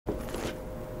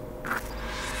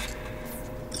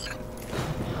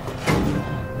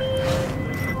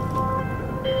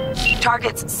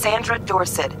Target's Sandra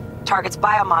Dorset. Target's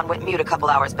biomon went mute a couple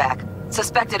hours back.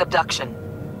 Suspected abduction.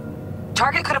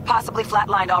 Target could have possibly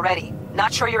flatlined already.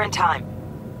 Not sure you're in time.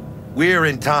 We're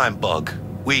in time, Bug.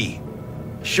 We.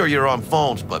 Sure you're on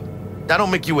phones, but that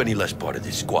don't make you any less part of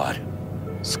this squad.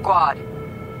 Squad.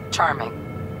 Charming.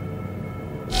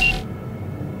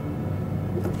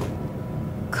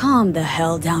 Calm the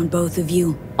hell down, both of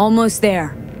you. Almost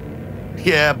there.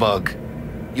 Yeah, Bug.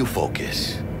 You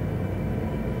focus.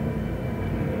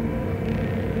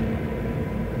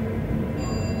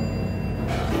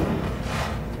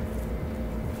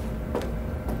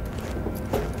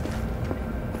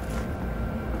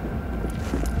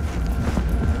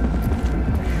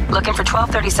 Looking for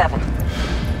 1237.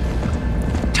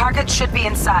 Target should be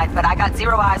inside, but I got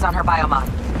 0 eyes on her biomon.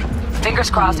 Fingers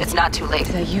crossed it's not too late.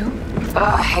 Is that you? Ugh,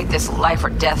 I hate this life or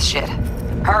death shit.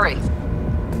 Hurry.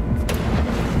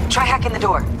 Try hacking the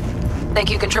door. Think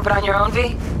you can trip it on your own,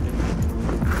 V?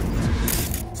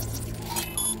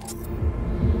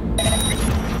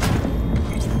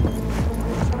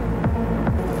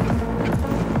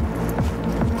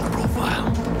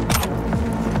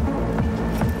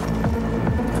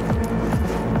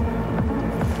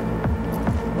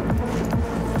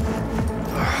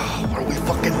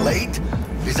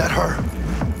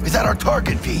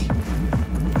 Target, V.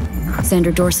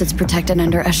 Sandra Dorset's protected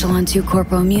under Echelon 2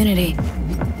 Corpo immunity.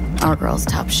 Our girl's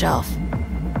top shelf.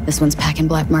 This one's packing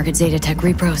black market Zeta Tech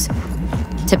repros.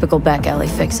 Typical back alley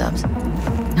fix-ups.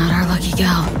 Not our lucky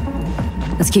gal.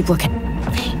 Let's keep looking.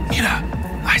 V, mira.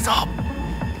 Eyes up.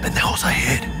 Pendejos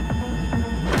ahead.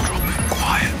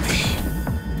 Quiet, V.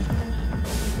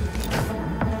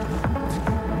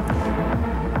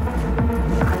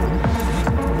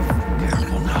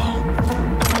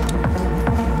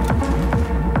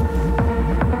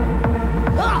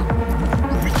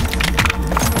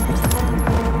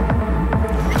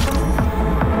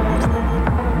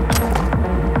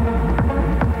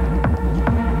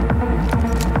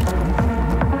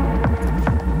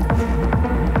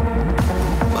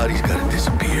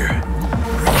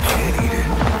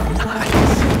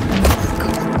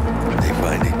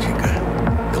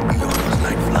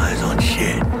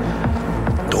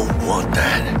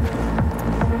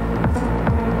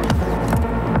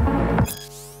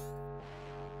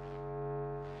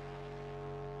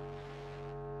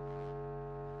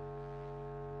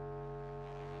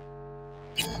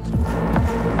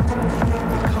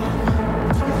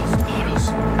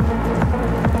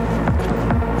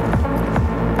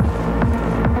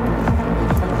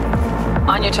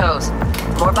 On your toes.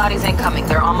 More bodies incoming.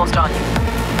 They're almost on you.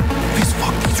 Please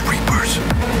fuck these Reapers.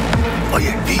 Oh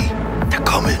yeah, V, they're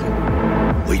coming.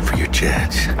 Wait for your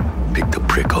chance. Pick the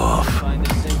prick off. Find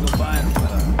a single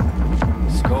firefly.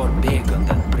 Score big on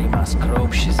that prima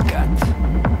scrope she's got.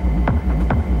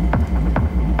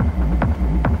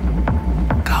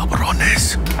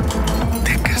 Cabrones.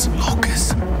 Thick as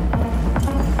locusts.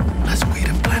 Let's wait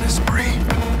and plan a spree.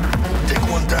 Take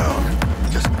one down.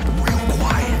 Just real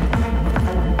quiet.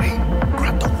 Hey,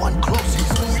 grab the one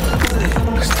closest.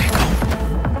 Let's take him.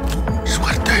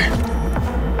 Suerte.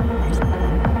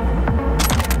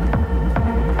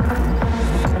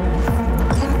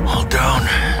 All down.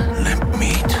 Limp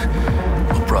meat.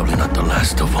 But probably not the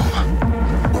last of them.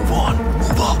 Move on.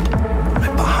 Move up.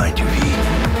 Right behind you, V.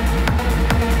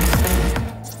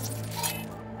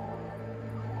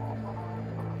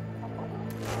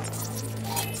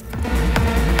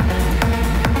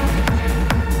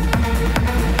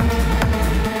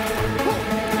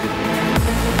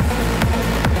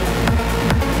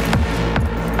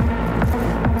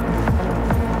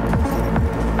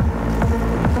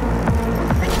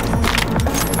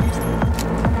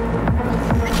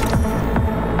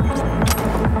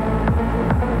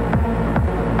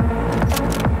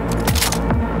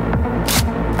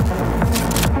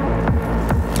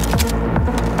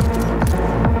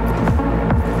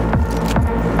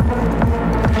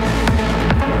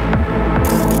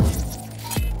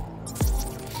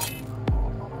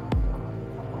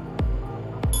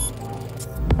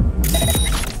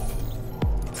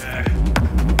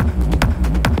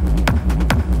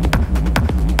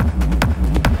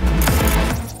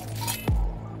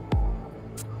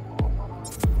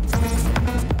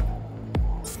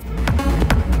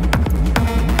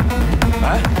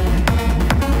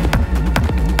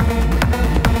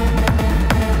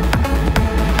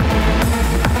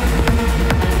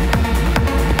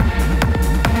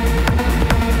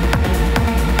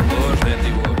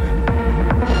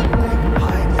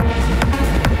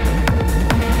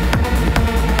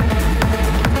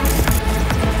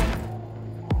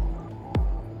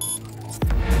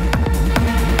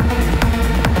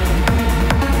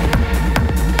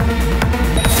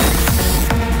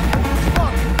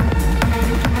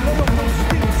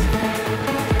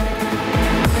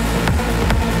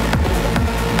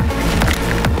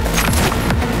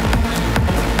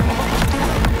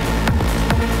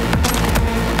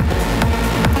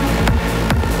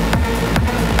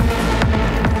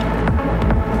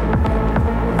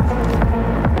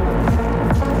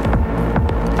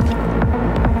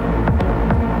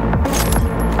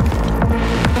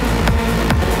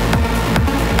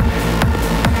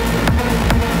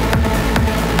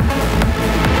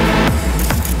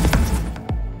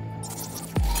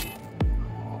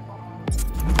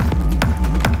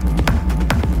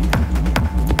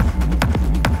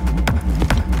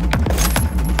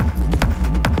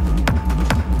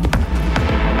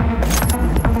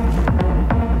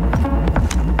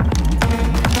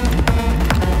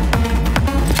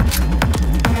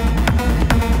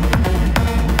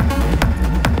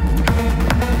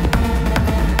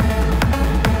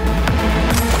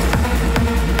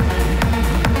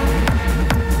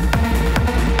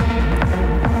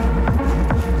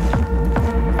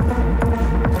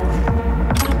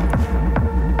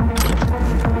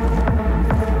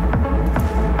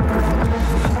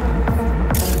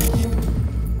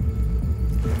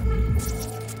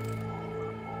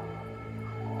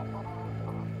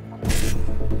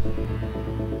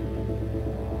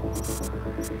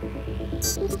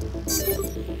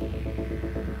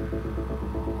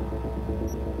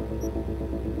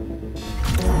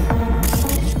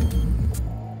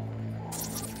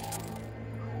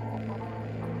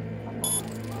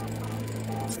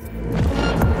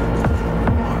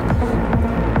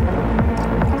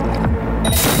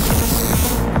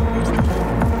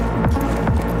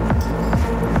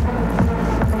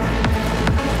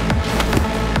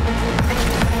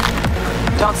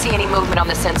 Don't see any movement on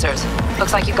the sensors.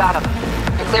 Looks like you got them.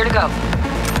 You're clear to go.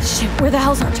 Shit, where the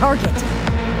hell's our target?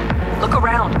 Look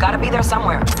around. Gotta be there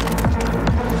somewhere.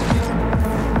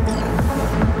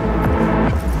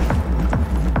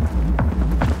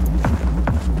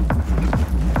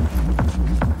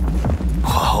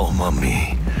 Oh,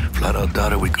 mommy. Flat out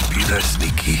doubted we could be that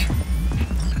sneaky.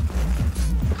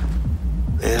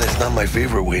 And it's not my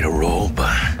favorite way to roll,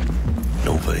 but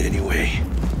Nova anyway.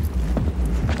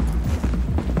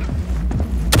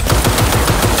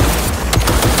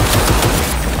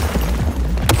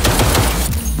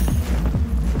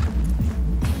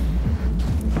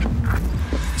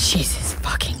 Jesus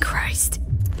fucking Christ.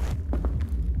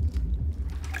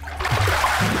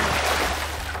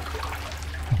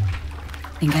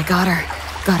 Think I got her.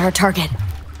 Got our target.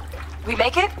 We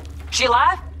make it? She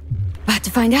alive? About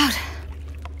to find out.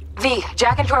 V,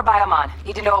 jack into her biomon.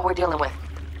 Need to know what we're dealing with.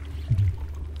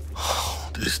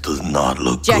 This does not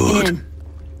look Jacking good. in.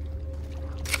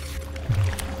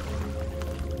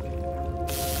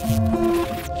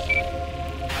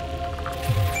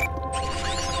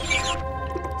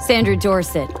 Sandra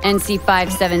Dorset,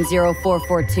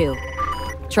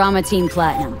 NC570442. Trauma Team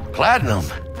Platinum. Platinum?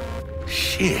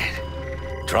 Shit.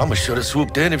 Trauma should have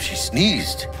swooped in if she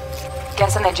sneezed.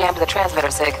 Guessing they jammed the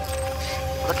transmitter, Sig.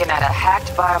 Looking at a hacked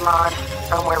biomon,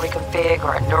 firmware reconfig,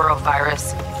 or a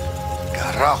neurovirus.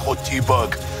 Carajo,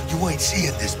 T-Bug. You ain't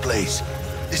seeing this place.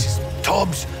 This is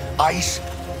tubs, ice,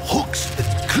 hooks, and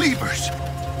cleavers.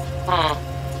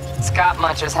 Scott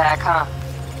Muncher's hack, huh?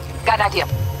 Got an idea.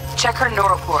 Check her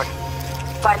neural cord.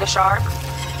 Find a shard?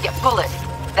 Yeah, pull it.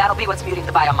 That'll be what's muting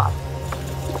the biomon.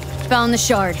 Found the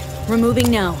shard.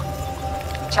 Removing now.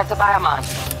 Check the biomon.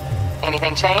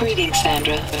 Anything change? Greetings,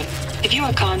 Sandra. If you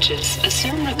are conscious,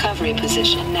 assume recovery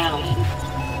position now.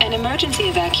 An emergency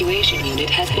evacuation unit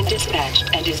has been dispatched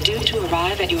and is due to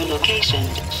arrive at your location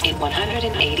in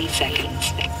 180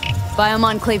 seconds.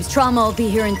 Biomon claims trauma will be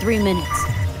here in 3 minutes.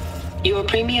 Your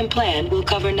premium plan will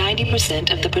cover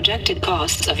 90% of the projected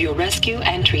costs of your rescue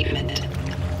and treatment.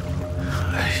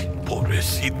 Ay,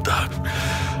 pobrecita.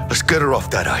 Let's get her off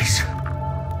that ice.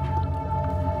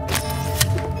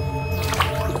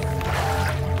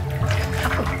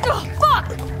 Oh, fuck!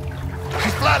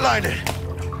 She's flatlining.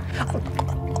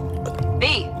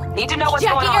 B, need to know what's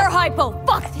Jackie, going air on. hypo!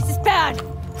 Fuck, this is bad!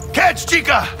 Catch,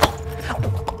 chica!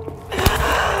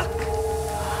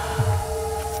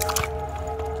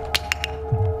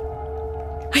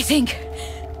 I think...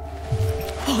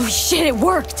 Holy shit, it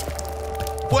worked!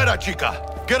 Fuera,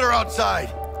 chica. Get her outside.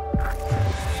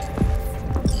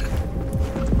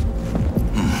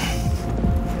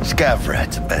 Scav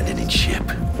rats abandoning ship.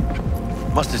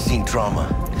 Must have seen trauma.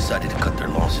 Decided to cut their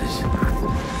losses.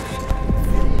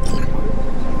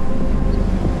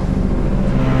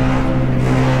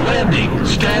 Landing.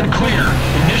 Stand clear.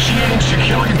 Initiating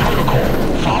security protocol.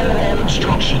 Follow all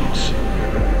instructions.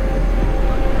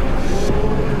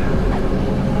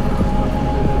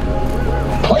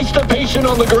 Place the patient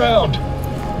on the ground.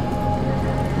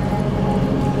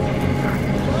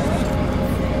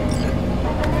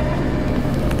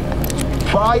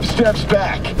 Five steps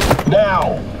back.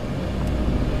 Now.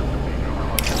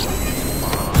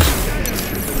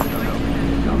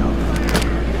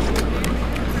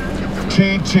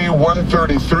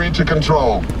 TT-133 to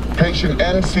control. Patient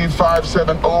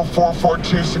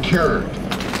NC570442 secured.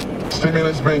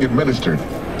 Stimulants being administered.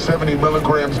 70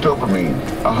 milligrams dopamine,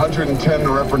 110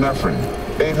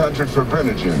 norepinephrine, 800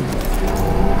 fibrinogen.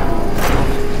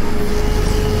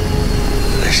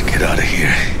 Let's get out of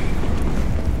here.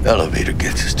 Elevator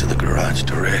gets us to the garage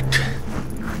direct.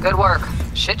 Good work.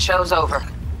 Shit show's over.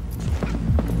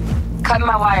 Cutting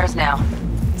my wires now.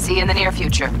 See you in the near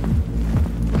future.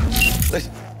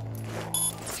 Listen.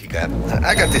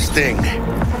 I got this thing.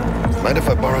 Mind if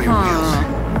I borrow your wheels?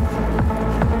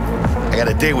 I got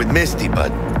a date with Misty,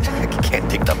 but I can't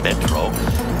take the metro.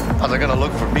 How's they gonna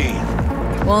look for me?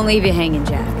 Won't leave you hanging,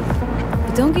 Jack.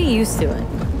 But don't get used to it.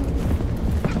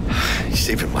 You're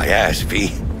saving my ass, V.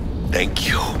 Thank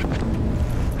you.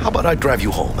 How about I drive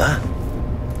you home, huh?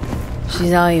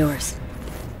 She's all yours.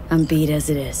 I'm beat as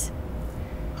it is.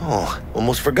 Oh,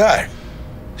 almost forgot.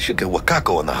 Should get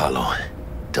Wakako on the holo.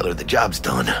 Tell her the job's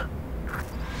done.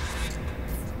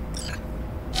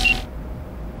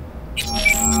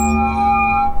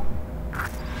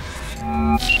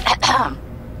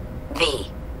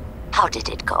 V, how did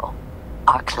it go?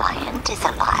 Our client is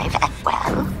alive and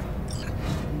well?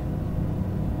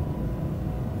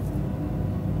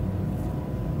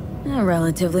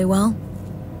 Relatively well.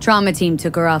 Trauma team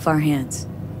took her off our hands.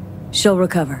 She'll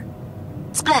recover.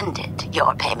 Splendid.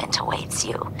 Your payment awaits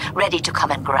you, ready to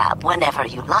come and grab whenever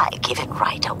you like, even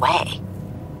right away.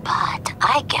 But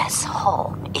I guess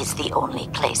home is the only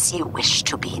place you wish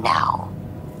to be now.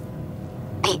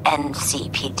 The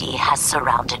NCPD has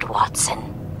surrounded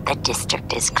Watson. The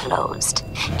district is closed.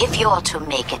 If you're to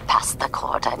make it past the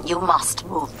cordon, you must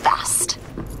move fast.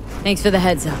 Thanks for the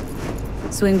heads up.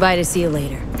 Swing by to see you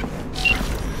later.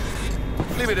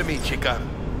 Leave it to me, chica.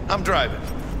 I'm driving.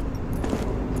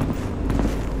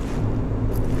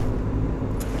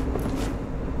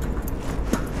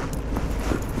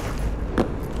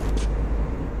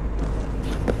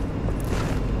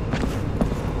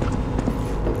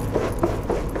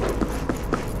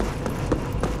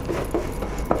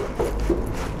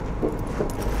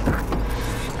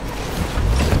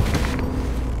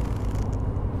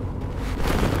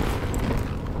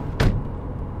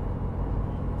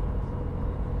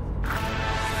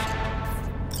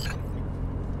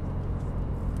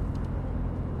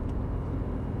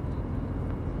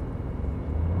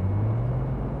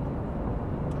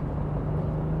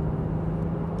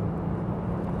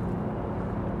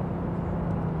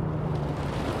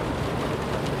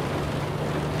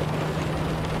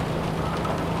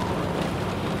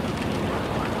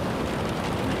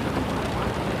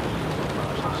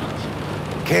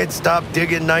 Can't stop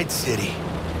digging Night City.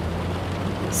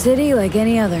 City like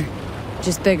any other,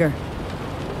 just bigger.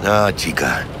 Nah,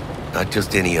 chica. Not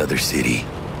just any other city.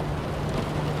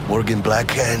 Morgan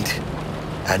Blackhand,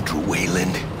 Andrew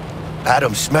Wayland,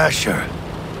 Adam Smasher.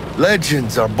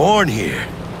 Legends are born here.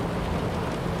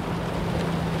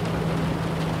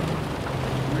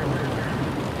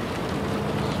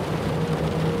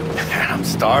 I'm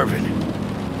starving.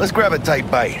 Let's grab a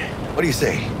tight bite. What do you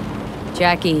say?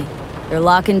 Jackie, they're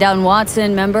locking down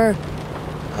Watson, remember?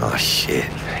 Oh, shit.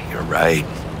 You're right.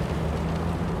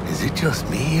 Is it just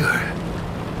me, or...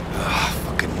 Oh,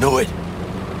 fucking knew it.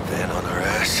 Van on our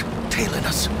ass, tailing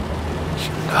us.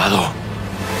 Chingado.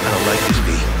 I don't like this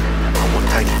beat. Not one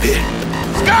tiny bit.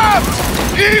 Scabs!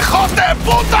 Hijos de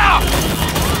puta!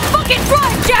 Fucking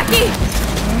drive, Jackie!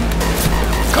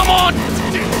 Come on!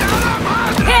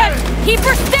 Hit! Keep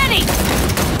her steady!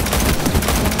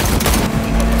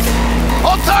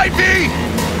 Hold tight, V!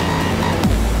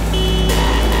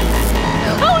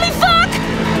 Holy fuck!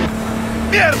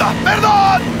 Mierda!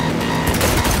 Perdón!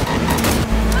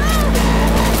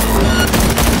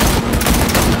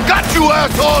 Got you,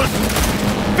 assholes!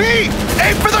 V!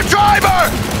 Aim for the driver!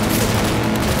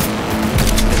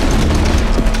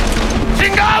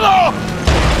 Chingado!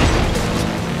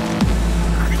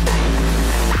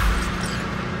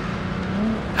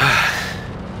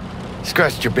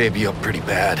 Scratched your baby up pretty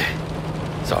bad.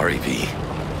 Sorry, V.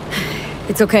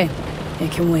 It's okay.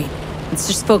 It can wait. Let's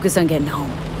just focus on getting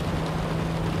home.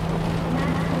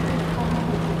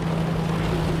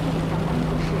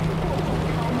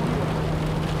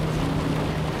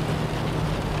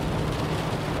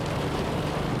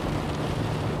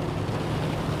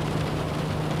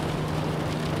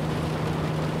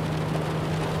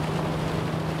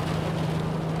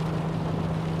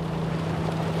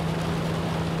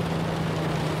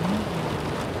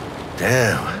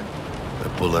 Damn. They're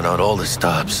pulling out all the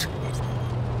stops.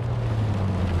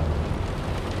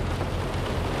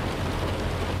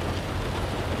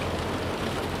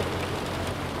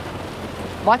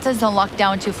 Watson's on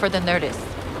lockdown to further notice.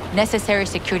 Necessary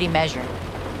security measure.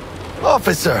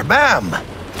 Officer, ma'am!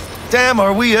 Damn,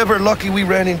 are we ever lucky we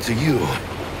ran into you.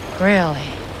 Really?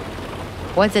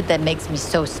 What's it that makes me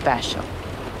so special?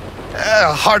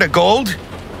 Heart of gold?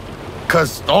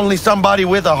 'Cause only somebody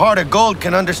with a heart of gold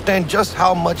can understand just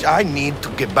how much I need to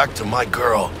get back to my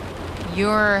girl.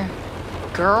 Your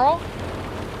girl?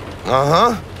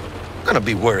 Uh-huh. Gonna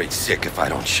be worried sick if I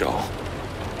don't show.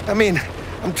 I mean,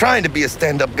 I'm trying to be a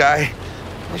stand-up guy.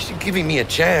 She's giving me a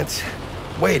chance.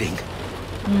 Waiting.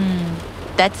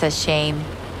 That's a shame.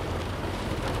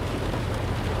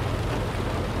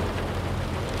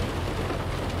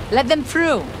 Let them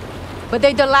through. But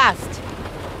they're the last.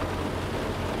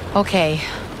 Okay,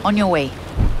 on your way.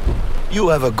 You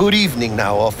have a good evening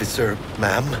now, officer,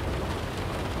 ma'am.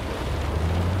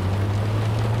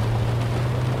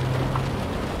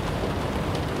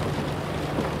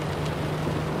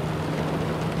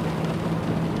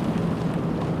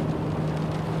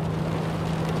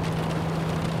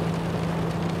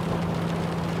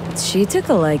 She took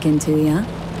a liking to ya.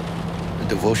 The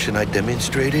devotion I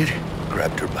demonstrated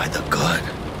grabbed her by the gut.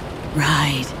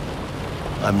 Right.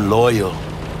 I'm loyal,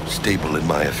 stable in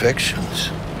my affections.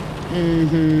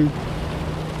 Mm-hmm.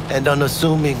 And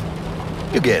unassuming.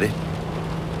 You get it.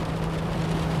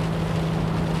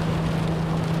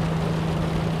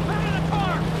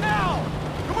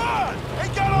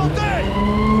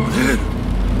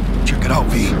 Check it out,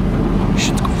 V.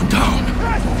 Shit's going down.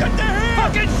 Get the hit!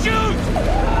 Fucking shoot!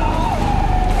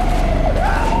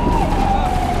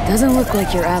 Doesn't look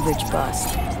like your average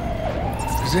bust.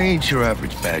 These ain't your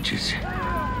average badges.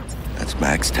 That's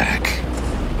Max TAC.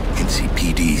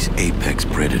 NCPD's apex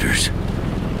predators.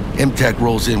 MTAC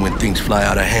rolls in when things fly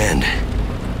out of hand.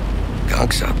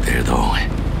 Gonks out there, though.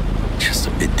 Just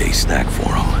a midday snack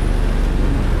for them.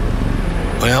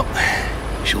 Well,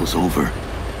 show's over.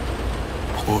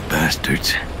 Poor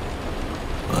bastards.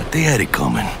 But they had it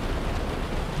coming.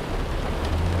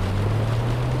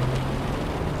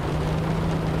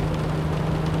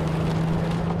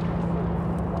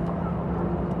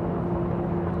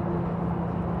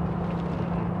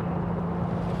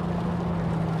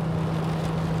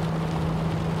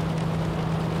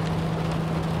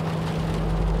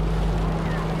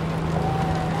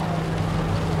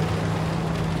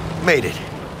 Made it.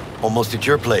 Almost at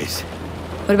your place.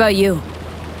 What about you?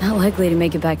 Not likely to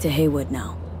make it back to Haywood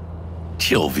now.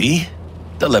 Chill, V.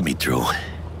 They'll let me through.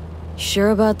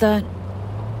 Sure about that?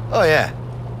 Oh, yeah.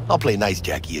 I'll play nice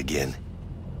Jackie again.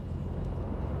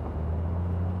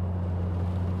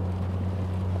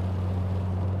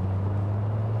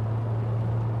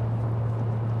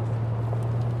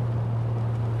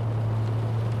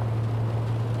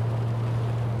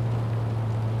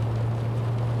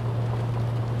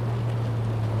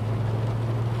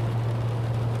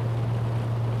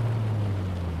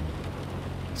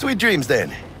 Sweet dreams,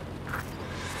 then.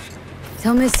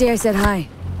 Tell Misty I said hi.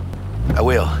 I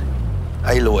will.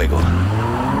 Ahí luego.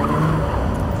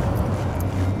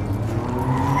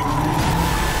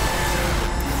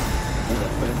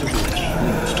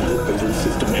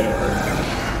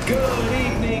 Good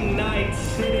evening, Night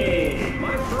City.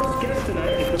 My first guest tonight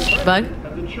is the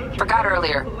Bug? Forgot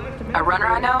earlier. A runner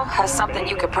I know has something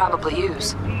you could probably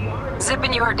use.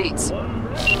 Zipping your deets.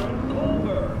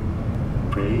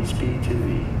 Praise be to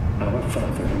thee, our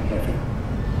Father in heaven.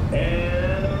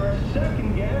 And our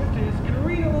second guest is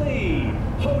Karina Lee,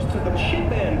 host of the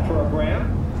Chip In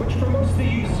program, which promotes the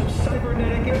use of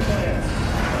cybernetic implants.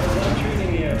 How's that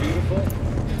treating you, beautiful?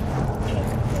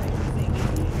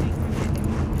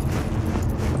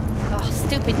 Oh,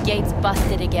 stupid gate's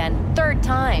busted again. Third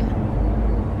time.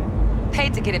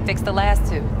 Paid to get it fixed the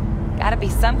last two. Gotta be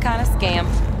some kind of scam.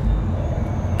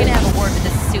 Gonna have a word with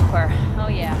the super. Oh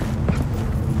yeah.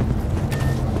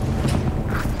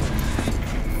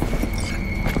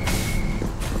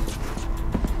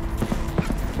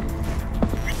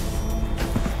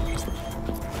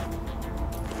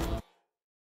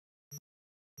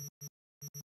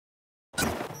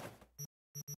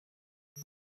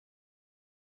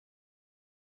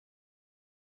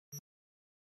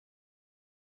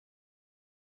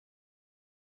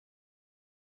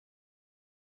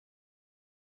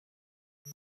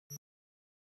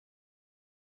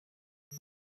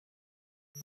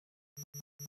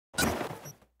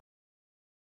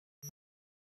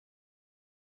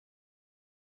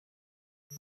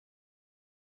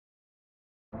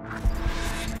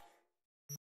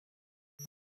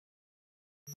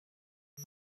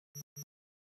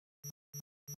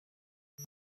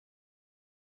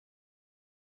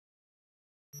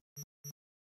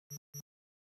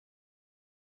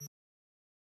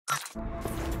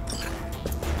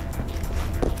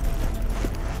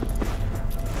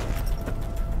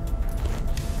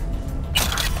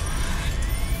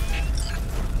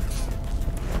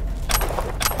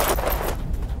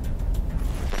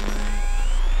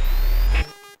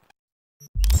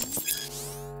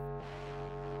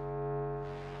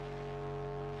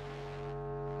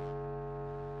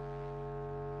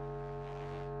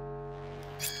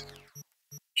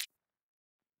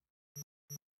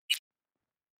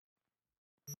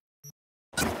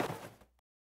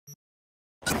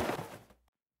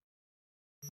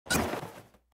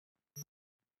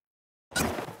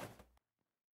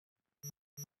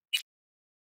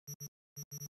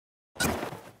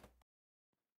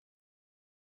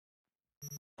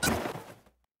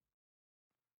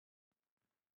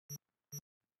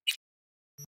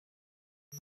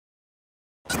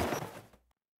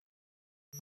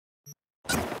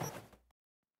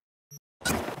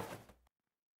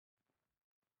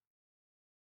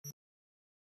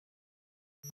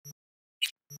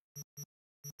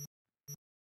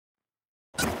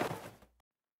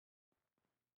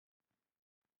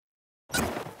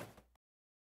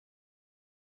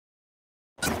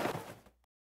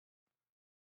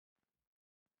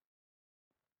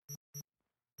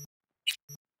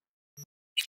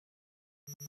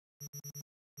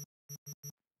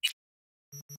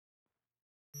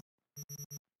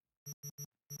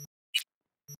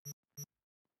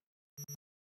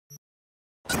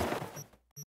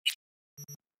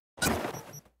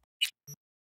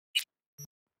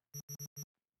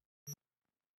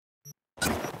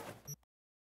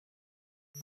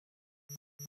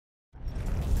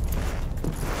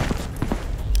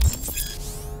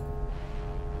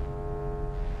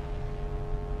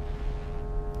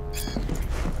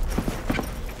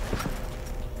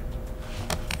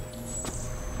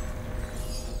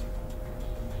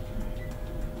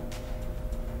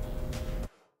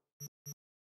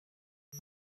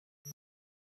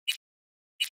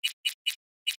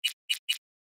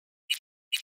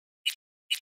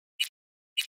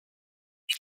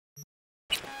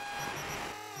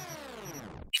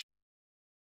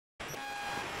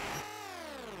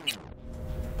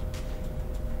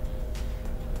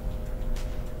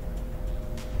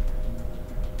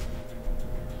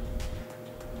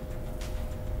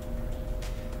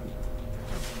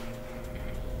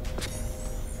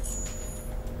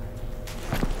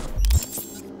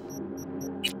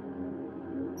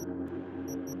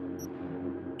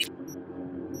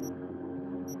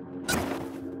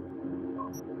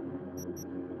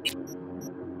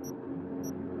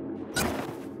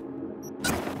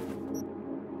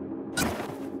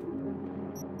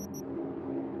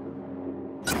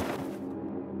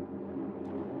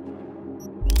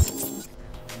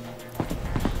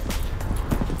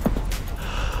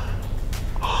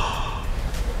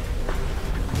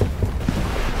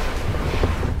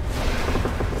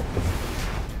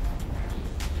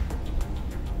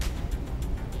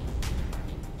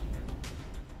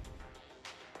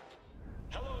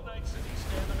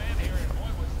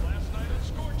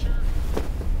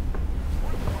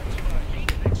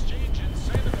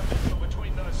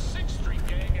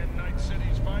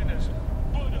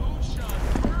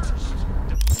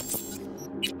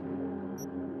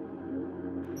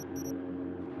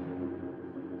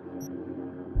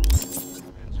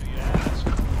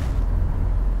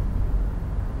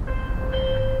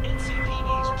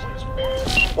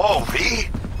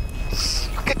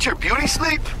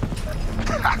 sleep?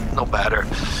 No matter.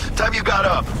 Time you got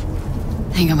up.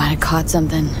 I think I might have caught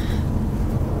something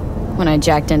when I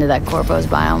jacked into that Corpo's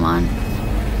biomon.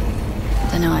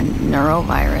 Don't know, a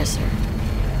neurovirus or...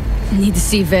 I need to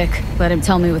see Vic. Let him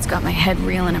tell me what's got my head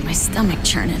reeling and my stomach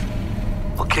churning.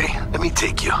 Okay, let me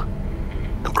take you.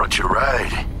 I brought you a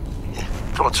ride. Yeah,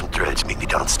 throw on some threads, meet me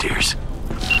downstairs.